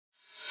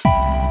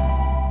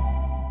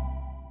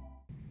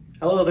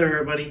Hello there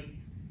everybody,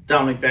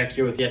 Dominic back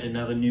here with yet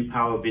another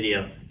Newpowa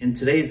video. In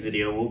today's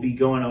video we'll be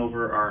going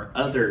over our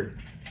other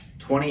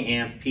 20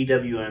 amp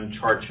PWM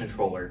charge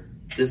controller.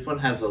 This one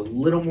has a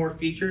little more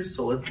features,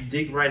 so let's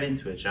dig right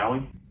into it, shall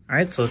we?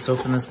 Alright, so let's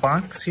open this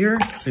box here,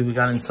 see what we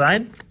got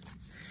inside.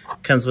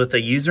 Comes with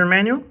a user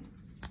manual,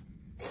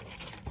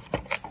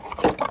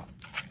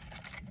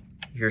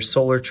 your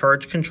solar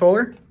charge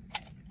controller,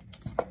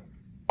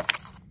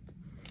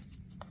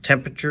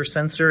 temperature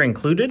sensor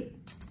included,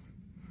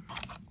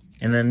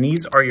 and then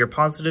these are your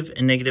positive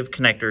and negative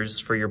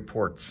connectors for your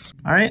ports.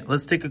 All right,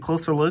 let's take a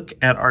closer look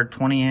at our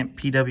 20 amp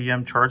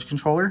PWM charge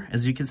controller.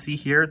 As you can see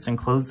here, it's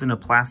enclosed in a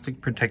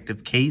plastic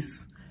protective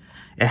case.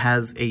 It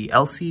has a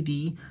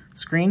LCD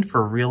screen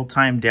for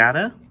real-time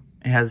data.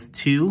 It has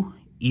two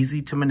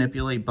easy to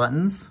manipulate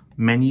buttons,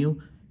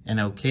 menu and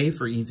OK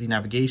for easy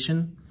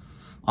navigation.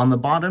 On the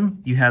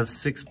bottom, you have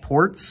 6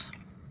 ports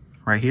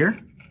right here.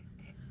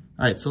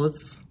 All right, so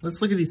let's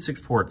look at these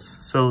 6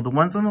 ports. So the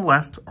ones on the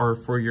left are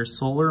for your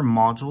solar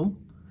module.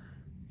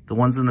 The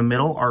ones in the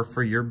middle are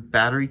for your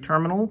battery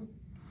terminal.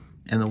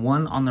 And the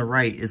one on the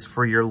right is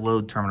for your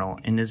load terminal.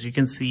 And as you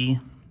can see,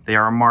 they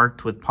are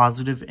marked with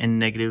positive and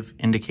negative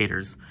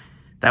indicators.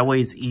 That way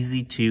it's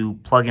easy to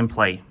plug and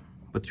play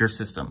with your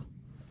system.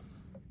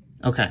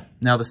 Okay,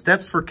 now the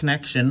steps for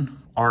connection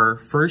are,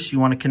 first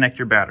you want to connect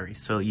your battery.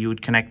 So you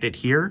would connect it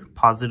here,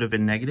 positive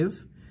and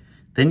negative.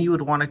 Then you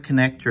would want to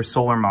connect your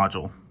solar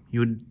module. You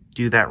would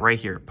do that right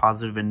here,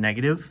 positive and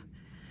negative.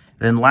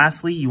 Then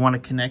lastly, you want to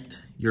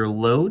connect your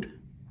load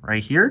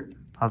right here,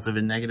 positive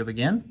and negative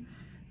again.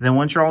 Then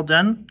once you're all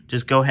done,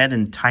 just go ahead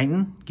and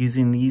tighten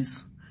using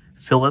these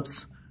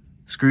Phillips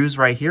screws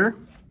right here,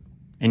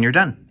 and you're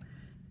done.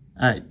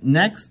 All right,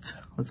 next,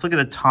 let's look at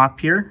the top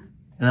here,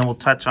 and then we'll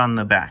touch on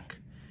the back.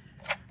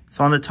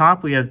 So on the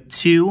top, we have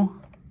 2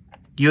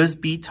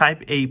 USB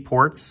Type A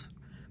ports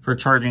for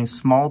charging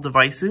small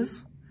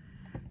devices.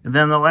 And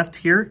then on the left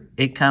here,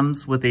 it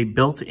comes with a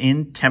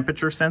built-in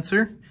temperature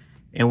sensor.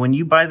 And when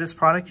you buy this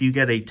product, you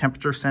get a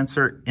temperature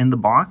sensor in the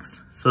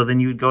box. So then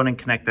you would go ahead and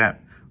connect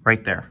that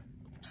right there.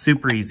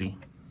 Super easy.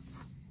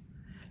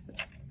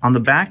 On the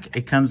back,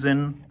 it comes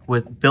in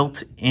with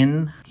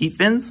built-in heat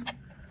fins,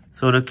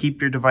 so it'll keep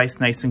your device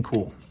nice and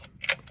cool.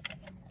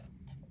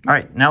 All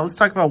right, now let's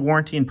talk about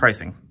warranty and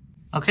pricing.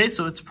 Okay,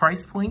 so its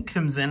price point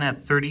comes in at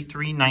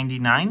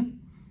 $33.99.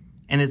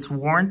 And its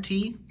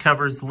warranty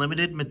covers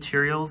limited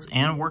materials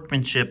and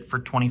workmanship for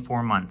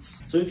 24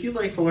 months. So if you'd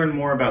like to learn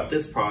more about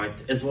this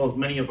product, as well as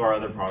many of our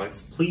other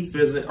products, please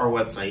visit our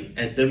website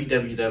at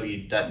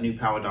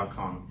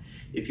www.newpowa.com.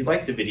 If you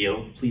liked the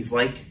video, please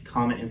like,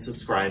 comment, and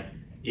subscribe.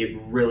 It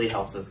really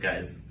helps us,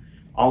 guys.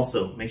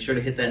 Also, make sure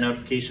to hit that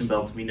notification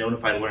bell to be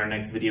notified when our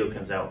next video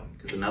comes out,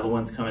 because another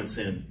one's coming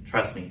soon.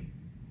 Trust me.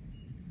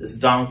 This is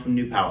Donald from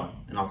Newpowa,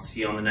 and I'll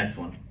see you on the next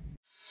one.